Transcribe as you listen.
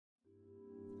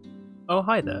Oh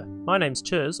hi there, my name's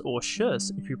CHURS, or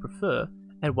CHURS if you prefer,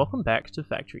 and welcome back to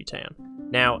Factory Town.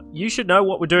 Now, you should know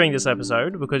what we're doing this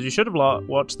episode, because you should have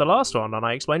watched the last one, and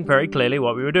I explained very clearly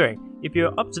what we were doing. If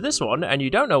you're up to this one, and you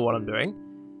don't know what I'm doing,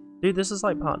 dude, this is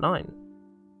like part 9.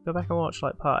 Go back and watch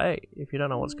like part 8, if you don't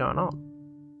know what's going on.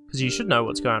 Because you should know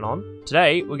what's going on.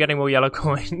 Today, we're getting more yellow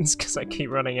coins, because I keep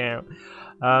running out.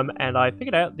 And I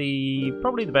figured out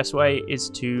probably the best way is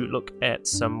to look at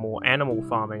some more animal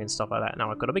farming and stuff like that.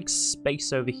 Now I've got a big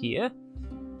space over here.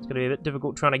 It's going to be a bit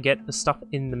difficult trying to get the stuff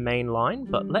in the main line,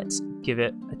 but let's give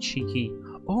it a cheeky...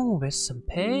 Oh, there's some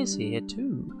pears here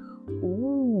too.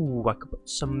 Ooh, I could put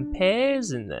some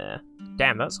pears in there.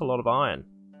 Damn, that's a lot of iron.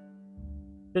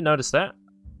 Didn't notice that.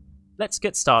 Let's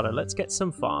get started. Let's get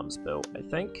some farms built, I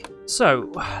think.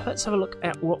 So, let's have a look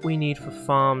at what we need for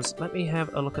farms. Let me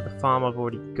have a look at the farm I've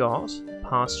already got.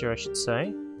 Pasture, I should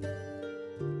say.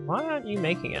 Why aren't you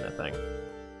making anything?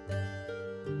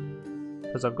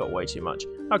 Because I've got way too much.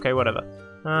 Okay, whatever.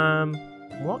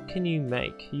 What can you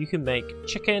make? You can make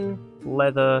chicken,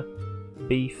 leather,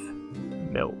 beef,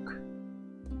 milk,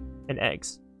 and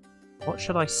eggs. What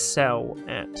should I sell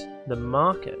at the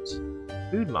market?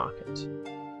 Food market.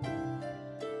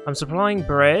 I'm supplying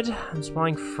bread, I'm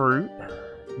supplying fruit,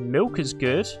 milk is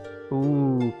good.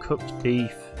 Ooh, cooked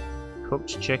beef,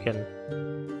 cooked chicken,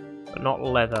 but not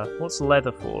leather. What's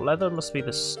leather for? Leather must be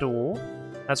the store.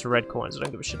 That's red coins, I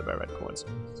don't give a shit about red coins.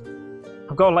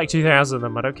 I've got like 2,000 of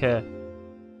them, I don't care.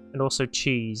 And also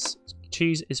cheese.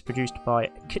 Cheese is produced by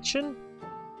a kitchen.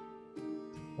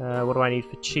 What do I need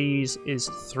for cheese is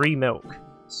 3 milk.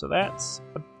 So that's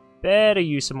a better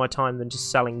use of my time than just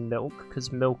selling milk,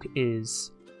 because milk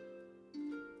is...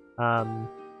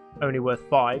 only worth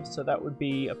 5, so that would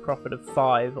be a profit of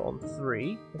 5 on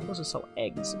 3. I can also sell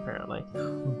eggs, apparently.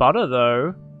 Butter,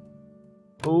 though.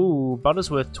 Ooh,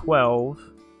 butter's worth 12.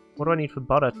 What do I need for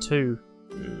butter? 2.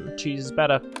 Cheese is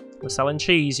better. We're selling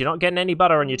cheese. You're not getting any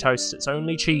butter on your toast. It's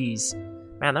only cheese.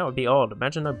 Man, that would be odd.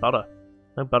 Imagine no butter.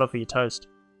 No butter for your toast.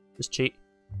 Just cheese.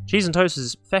 Cheese and toast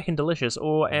is feckin' delicious,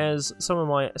 or as some of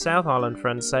my South Island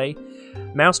friends say,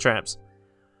 mousetraps.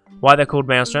 Why they're called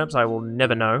mousetraps, I will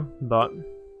never know, but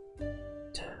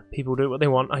people do what they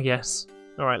want, I guess.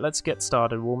 Alright, let's get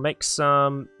started. We'll make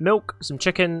some milk, some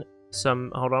chicken,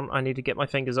 hold on, I need to get my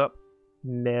fingers up.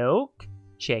 Milk,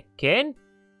 chicken,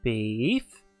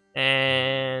 beef,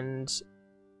 and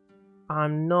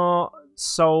I'm not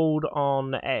sold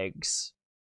on eggs.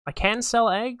 I can sell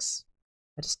eggs,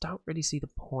 I just don't really see the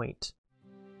point.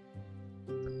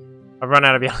 I've run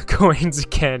out of yellow coins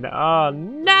again. Oh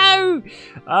no!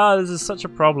 Oh, this is such a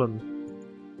problem.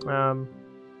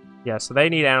 Yeah, so they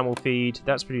need animal feed.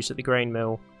 That's produced at the grain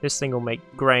mill. This thing will make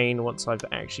grain once I've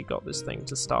actually got this thing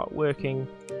to start working.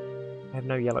 I have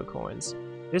no yellow coins.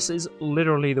 This is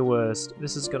literally the worst.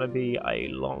 This is going to be a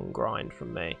long grind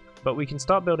from me. But we can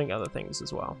start building other things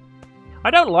as well.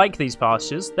 I don't like these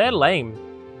pastures. They're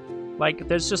lame. Like,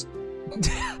 there's just...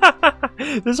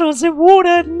 This one's in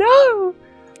water! No!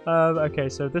 Okay,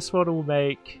 so this one will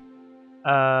make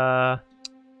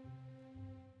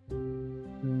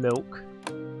milk.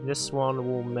 This one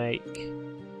will make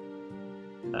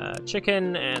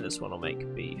chicken, and this one will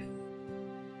make beef.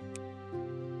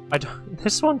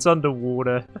 This one's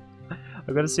underwater.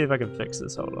 I've got to see if I can fix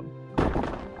this. Hold on.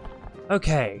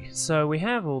 Okay, so we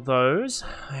have all those.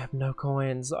 I have no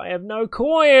coins. I have no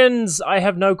coins. I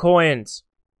have no coins.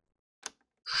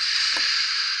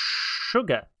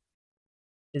 Sugar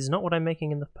is not what I'm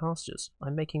making in the pastures.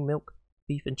 I'm making milk,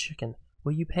 beef, and chicken.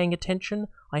 Were you paying attention?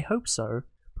 I hope so,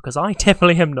 because I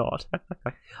definitely am not.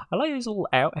 I like these little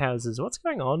outhouses. What's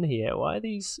going on here? Why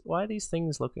are these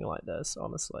things looking like this,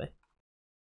 honestly?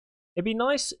 It'd be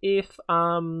nice if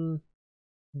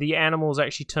the animals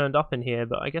actually turned up in here,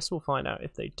 but I guess we'll find out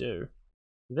if they do.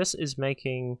 This is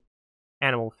making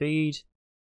animal feed.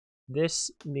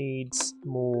 This needs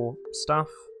more stuff.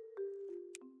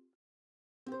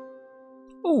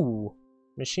 Ooh,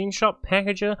 machine shop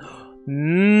packager.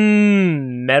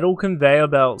 Metal conveyor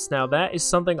belts. Now that is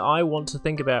something I want to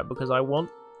think about because I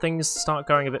want things to start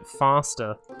going a bit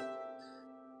faster.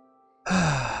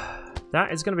 That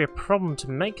is going to be a problem to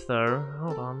make though.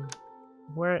 Hold on.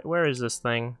 Where is this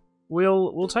thing?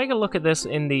 We'll take a look at this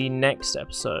in the next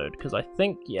episode because I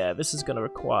think, yeah, this is going to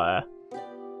require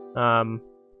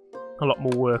a lot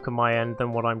more work on my end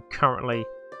than what I'm currently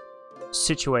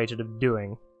situated of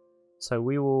doing. So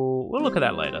we'll look at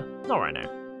that later. Not right now.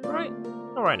 Alright?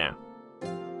 Not right now.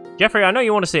 Jeffrey, I know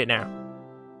you want to see it now.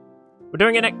 We're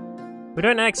doing it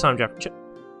next time, Jeffrey.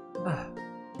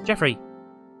 Jeffrey,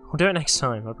 we'll do it next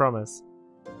time, I promise.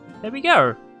 There we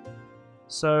go.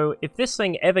 So if this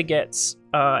thing ever gets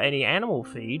any animal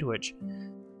feed, which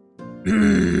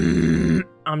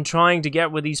I'm trying to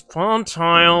get with these farm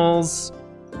tiles,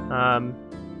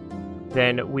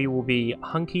 then we will be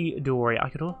hunky-dory. I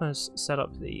could almost set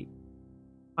up the...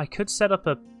 I could set up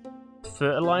a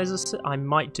fertilizer... I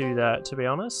might do that, to be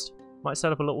honest. Might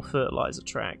set up a little fertilizer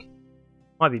track.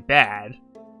 Might be bad,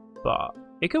 but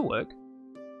it could work.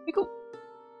 It could...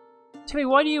 Timmy,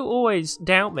 why do you always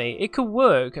doubt me? It could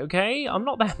work, okay? I'm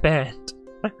not that bad.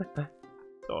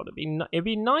 God, it'd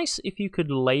be nice if you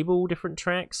could label different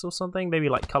tracks or something. Maybe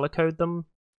like color code them,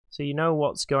 so you know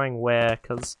what's going where.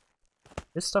 Because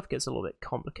this stuff gets a little bit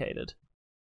complicated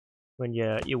when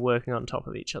you're working on top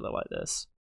of each other like this.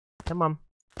 Come on,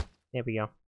 there we go.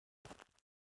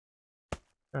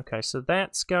 Okay, so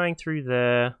that's going through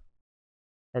there,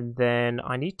 and then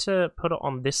I need to put it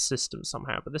on this system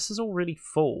somehow. But this is all really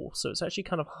full, so it's actually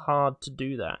kind of hard to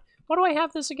do that. Why do I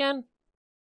have this again?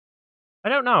 I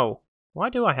don't know. Why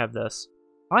do I have this?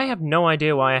 I have no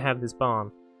idea why I have this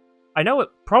barn. I know it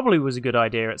probably was a good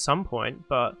idea at some point,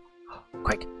 but...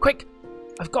 Quick, quick!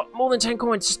 I've got more than 10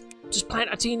 coins! Just plant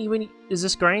a teeny weeny... Is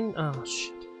this grain? Oh,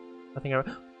 shit. I think I...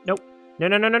 Nope. No,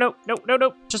 no, no, no, no, no, no,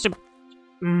 no! Just a...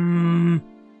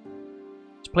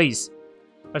 Please.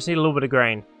 I just need a little bit of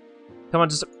grain. Come on,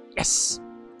 just... Yes!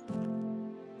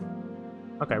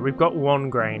 Okay, we've got 1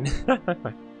 grain.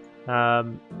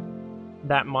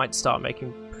 That might start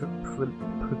making...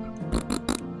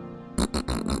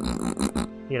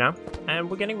 You know? And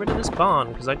we're getting rid of this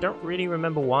barn, because I don't really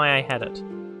remember why I had it.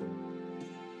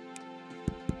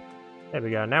 There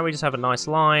we go. Now we just have a nice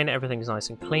line. Everything's nice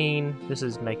and clean. This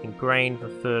is making grain for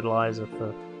fertilizer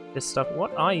for this stuff.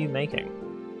 What are you making?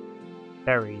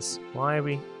 Berries. Why are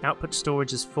we... Output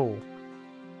storage is full.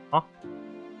 Huh?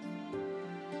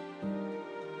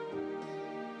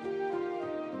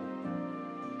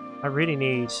 I really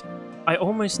need... I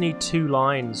almost need 2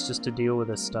 lines just to deal with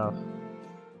this stuff.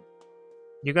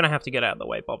 You're gonna have to get out of the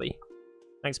way, Bobby.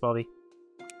 Thanks, Bobby.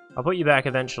 I'll put you back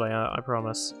eventually, I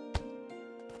promise.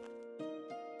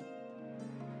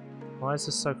 Why is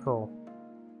this so full?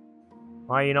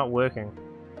 Why are you not working?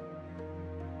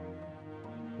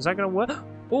 Is that gonna work?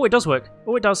 Oh, it does work!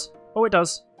 Oh, it does! Oh, it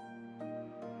does!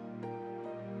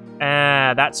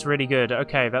 Ah, that's really good.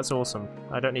 Okay, that's awesome.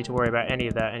 I don't need to worry about any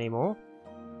of that anymore.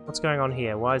 What's going on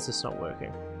here? Why is this not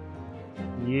working?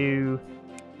 You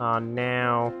are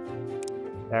now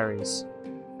berries.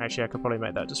 Actually, I could probably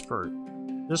make that just fruit.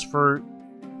 Just fruit.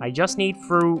 I just need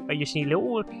fruit. I just need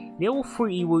little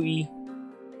fruity wooty.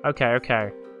 Okay,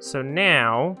 okay. So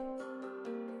now,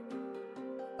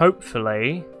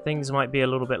 hopefully, things might be a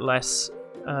little bit less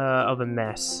of a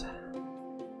mess.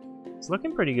 It's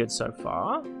looking pretty good so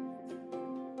far.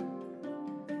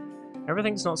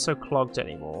 Everything's not so clogged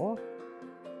anymore.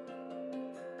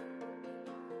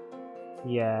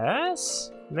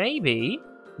 Yes, maybe.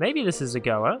 Maybe this is a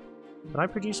goer. Can I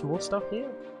produce more stuff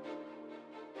here?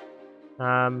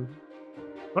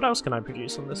 What else can I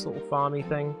produce on this little farmy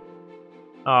thing?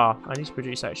 Ah, I need to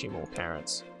produce actually more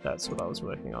carrots. That's what I was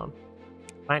working on.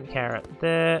 Plant carrot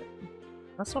there.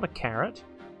 That's not a carrot.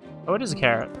 Oh, it is a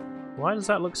carrot. Why does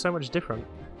that look so much different?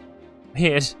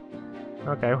 Weird.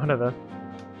 Okay, whatever.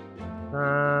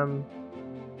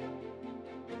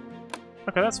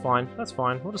 Okay, that's fine. That's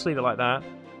fine. We'll just leave it like that.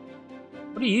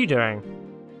 What are you doing?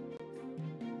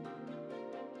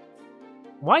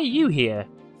 Why are you here?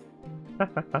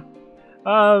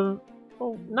 Well,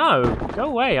 no. Go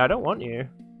away. I don't want you.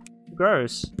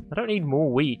 Gross. I don't need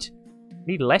more wheat. I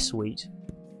need less wheat.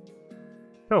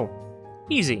 Cool.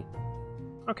 Easy.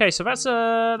 Okay, so that's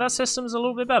that system's a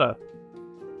little bit better.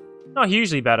 Not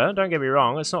hugely better, don't get me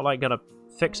wrong. It's not like gonna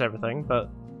fix everything, but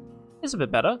it's a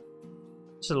bit better.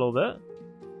 Just a little bit.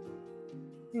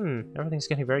 Everything's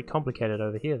getting very complicated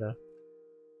over here, though.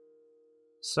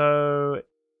 So,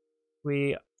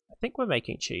 I think we're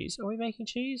making cheese. Are we making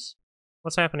cheese?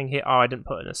 What's happening here? Oh, I didn't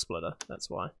put in a splitter. That's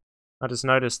why. I just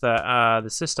noticed that the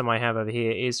system I have over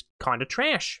here is kind of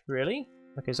trash, really.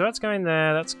 Okay, so that's going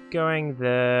there. That's going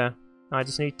there. I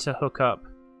just need to hook up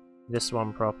this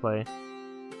one properly,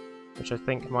 which I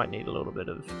think might need a little bit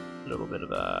of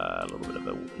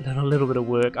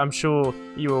work. I'm sure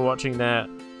you were watching that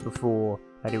before,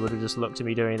 and you would have just looked at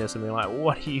me doing this and be like,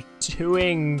 "What are you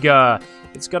doing?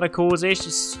 It's gonna cause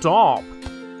issues. Stop!"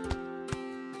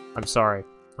 I'm sorry.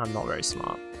 I'm not very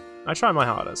smart. I try my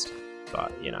hardest,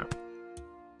 but you know,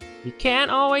 you can't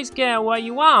always get what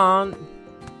you want.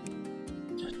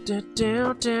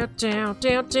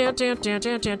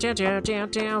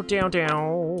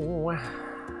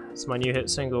 It's my new hit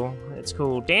single. It's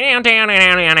called Down. Done.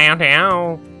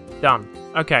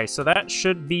 Okay, so that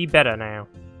should be better now.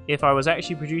 if I was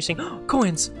actually producing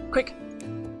coins, quick!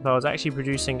 If I was actually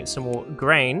producing some more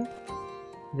grain,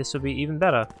 this would be even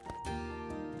better.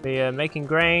 Be making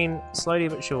grain slowly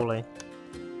but surely.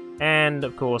 And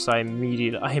of course, I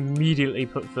immediately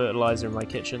put fertilizer in my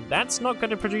kitchen. That's not going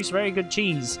to produce very good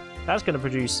cheese. That's going to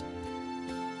produce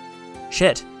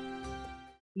shit.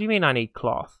 What do you mean I need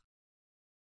cloth?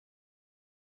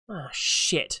 Ah,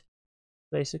 shit.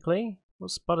 Basically,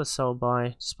 what's butter sold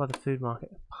by? Just by the food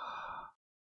market.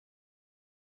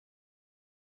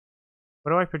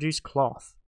 Where do I produce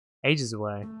cloth? Ages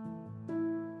away.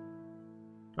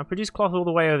 I produce cloth all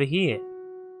the way over here,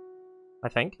 I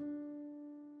think.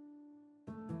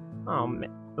 Oh man.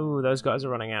 Ooh, those guys are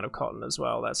running out of cotton as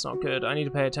well. That's not good. I need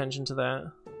to pay attention to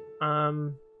that.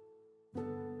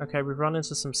 Okay, we've run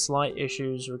into some slight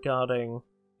issues regarding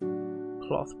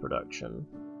cloth production.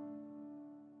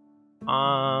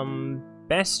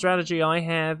 Best strategy I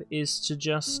have is to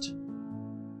just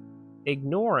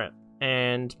ignore it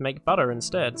and make butter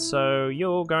instead. So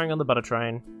you're going on the butter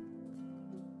train.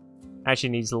 Actually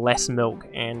needs less milk,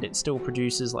 and it still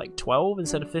produces like 12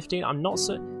 instead of 15. I'm not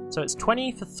so it's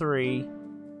 20 for 3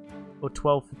 or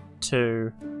 12 for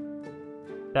 2.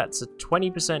 That's a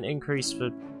 20% increase for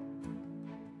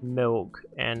milk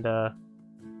and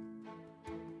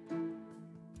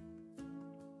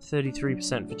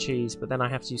 33% for cheese, but then I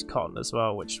have to use cotton as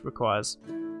well, which requires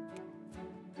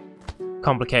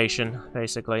complication,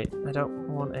 basically. I don't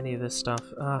want any of this stuff.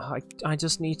 I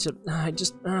just need to...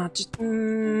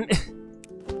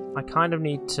 I kind of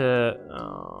need to...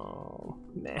 Oh,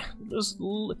 man. Just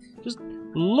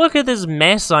look at this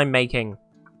mess I'm making.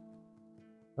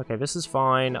 Okay, this is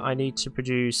fine. I need to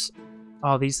produce...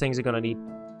 Oh, these things are going to need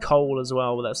coal as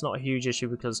well, but that's not a huge issue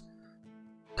because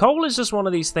coal is just one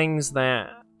of these things that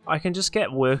I can just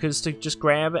get workers to just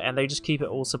grab it and they just keep it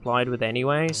all supplied with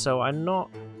anyway, so I'm not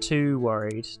too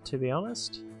worried, to be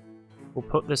honest. We'll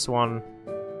put this one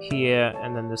here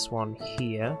and then this one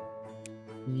here.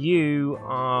 You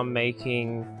are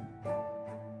making...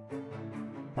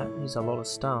 That is a lot of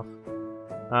stuff.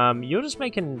 You're just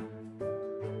making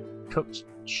cooked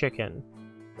chicken.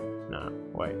 No,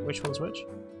 wait, which one's which?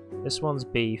 This one's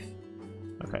beef.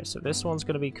 Okay, so this one's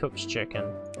going to be cooked chicken.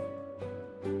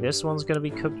 This one's going to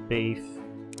be cooked beef.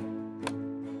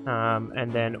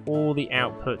 And then all the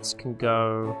outputs can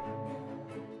go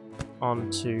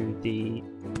onto the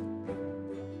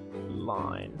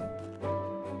line.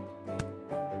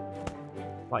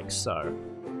 Like so.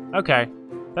 Okay,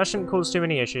 that shouldn't cause too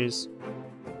many issues,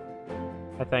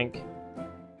 I think.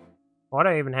 Why do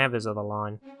I even have this other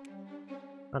line?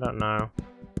 I don't know.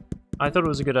 I thought it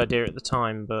was a good idea at the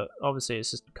time, but obviously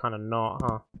it's just kind of not,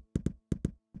 huh?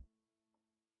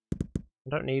 I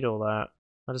don't need all that.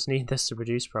 I just need this to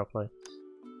produce properly.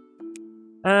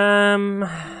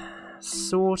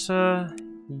 Sorter,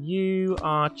 you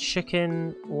are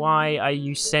chicken. Why are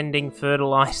you sending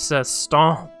fertilizer?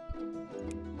 Stop!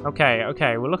 Okay,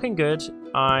 okay, we're looking good.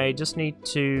 I just need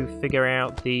to figure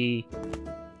out the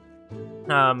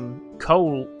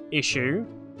coal issue.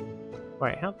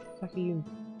 Wait, how the fuck are you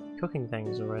cooking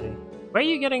things already? Where are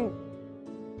you getting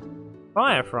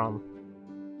fire from?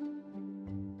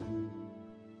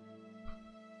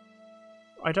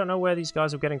 I don't know where these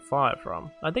guys are getting fire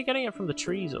from. Are they getting it from the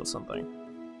trees or something?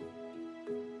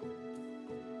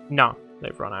 No,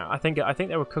 they've run out. I think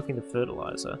they were cooking the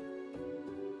fertilizer.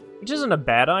 Which isn't a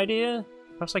bad idea.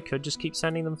 Perhaps I could just keep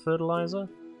sending them fertilizer.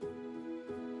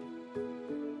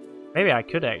 Maybe I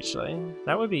could actually.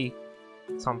 That would be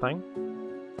something.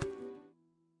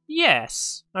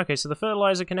 Yes! Okay, so the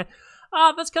fertilizer can...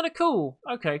 Ah, that's kind of cool.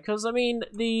 Okay, because, I mean,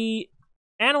 the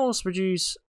animals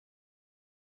produce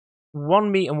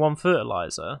 1 meat and 1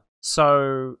 fertilizer,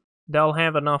 so they'll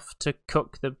have enough to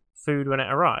cook the food when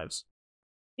it arrives.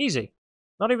 Easy.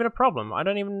 Not even a problem. I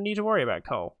don't even need to worry about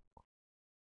coal.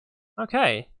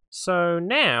 Okay, so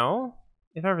now,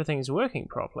 if everything's working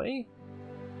properly...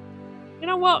 You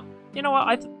know what? You know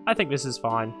what? I think this is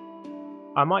fine.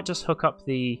 I might just hook up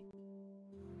the...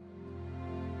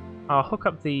 I'll hook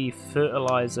up the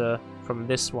fertilizer from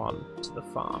this one to the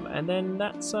farm, and then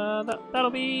that's that'll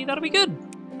be good.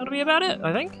 That'll be about it,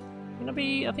 I think. I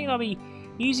think that'll be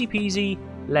easy peasy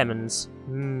lemons.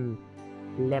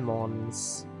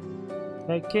 Lemons.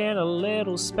 Making a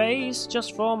little space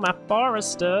just for my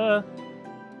forester.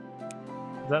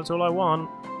 That's all I want.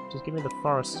 Just give me the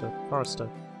forester.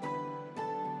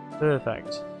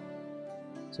 Perfect.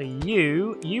 So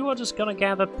you are just gonna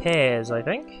gather pears, I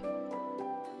think.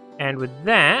 And with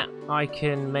that, I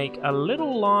can make a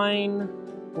little line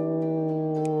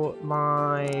for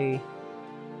my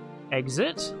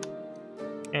exit.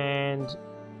 And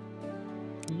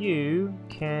you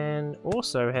can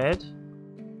also head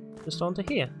just onto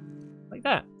here. Like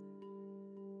that.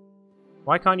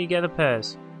 Why can't you get the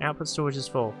pears? Output storage is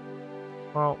full.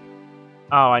 Well,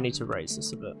 oh, I need to raise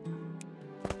this a bit.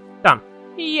 Done.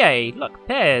 Yay, look,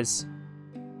 pears.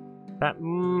 That,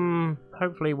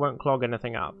 hopefully won't clog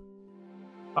anything up.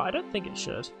 But I don't think it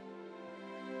should.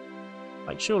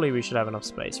 Like, surely we should have enough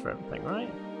space for everything,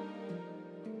 right?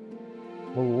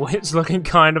 Oh, it's looking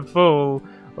kind of full.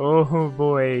 Oh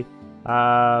boy.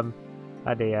 Oh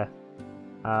dear.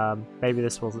 Maybe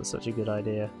this wasn't such a good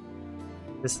idea.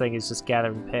 This thing is just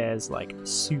gathering pears, like,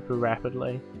 super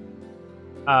rapidly.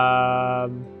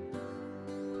 I'm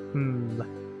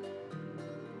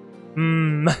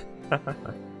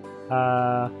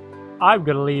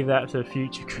gonna leave that to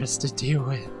future Chris to deal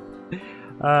with.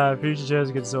 Future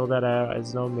CHURS can sort that out.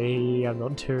 It's not me. I'm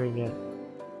not doing it.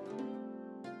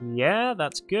 Yeah,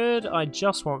 that's good. I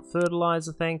just want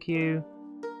fertilizer, thank you.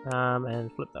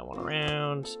 And flip that one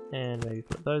around, and maybe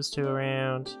flip those two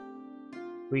around.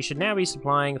 We should now be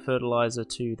supplying fertilizer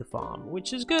to the farm,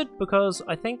 which is good because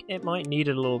I think it might need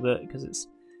it a little bit because it's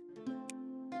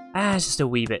it's just a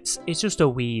wee bit. It's just a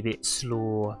wee bit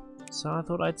slow. So I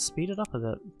thought I'd speed it up a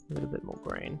bit, with a bit more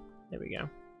grain. There we go.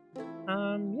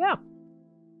 Yeah.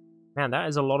 Man, that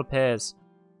is a lot of pears.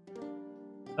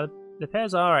 The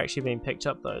pears are actually being picked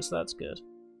up though, so that's good.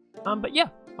 But yeah,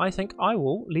 I think I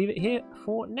will leave it here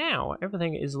for now.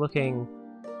 Everything is looking,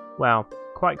 well,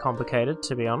 quite complicated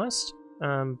to be honest.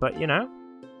 But you know,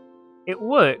 it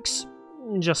works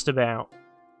just about.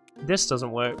 This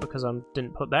doesn't work because I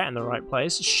didn't put that in the right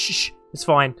place. Shh, it's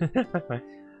fine.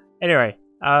 Anyway,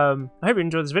 I hope you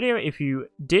enjoyed this video. If you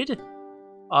did,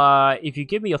 if you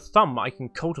give me a thumb, I can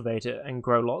cultivate it and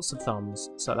grow lots of thumbs.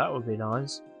 So that would be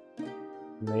nice.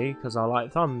 Me, because I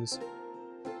like thumbs.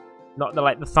 Not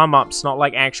like the thumb ups, not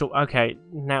like actual. Okay,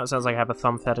 now it sounds like I have a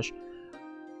thumb fetish.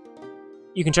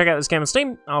 You can check out this game on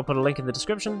Steam. I'll put a link in the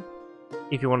description.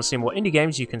 If you want to see more indie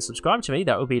games, you can subscribe to me.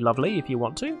 That would be lovely if you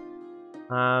want to.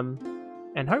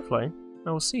 And hopefully,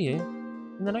 I will see you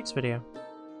in the next video.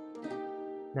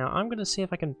 Now, I'm going to see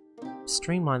if I can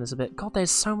streamline this a bit. God, there's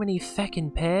so many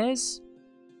feckin' pears.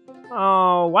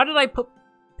 Oh, why did I put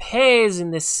pears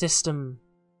in this system?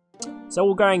 It's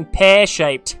all going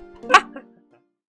pear-shaped.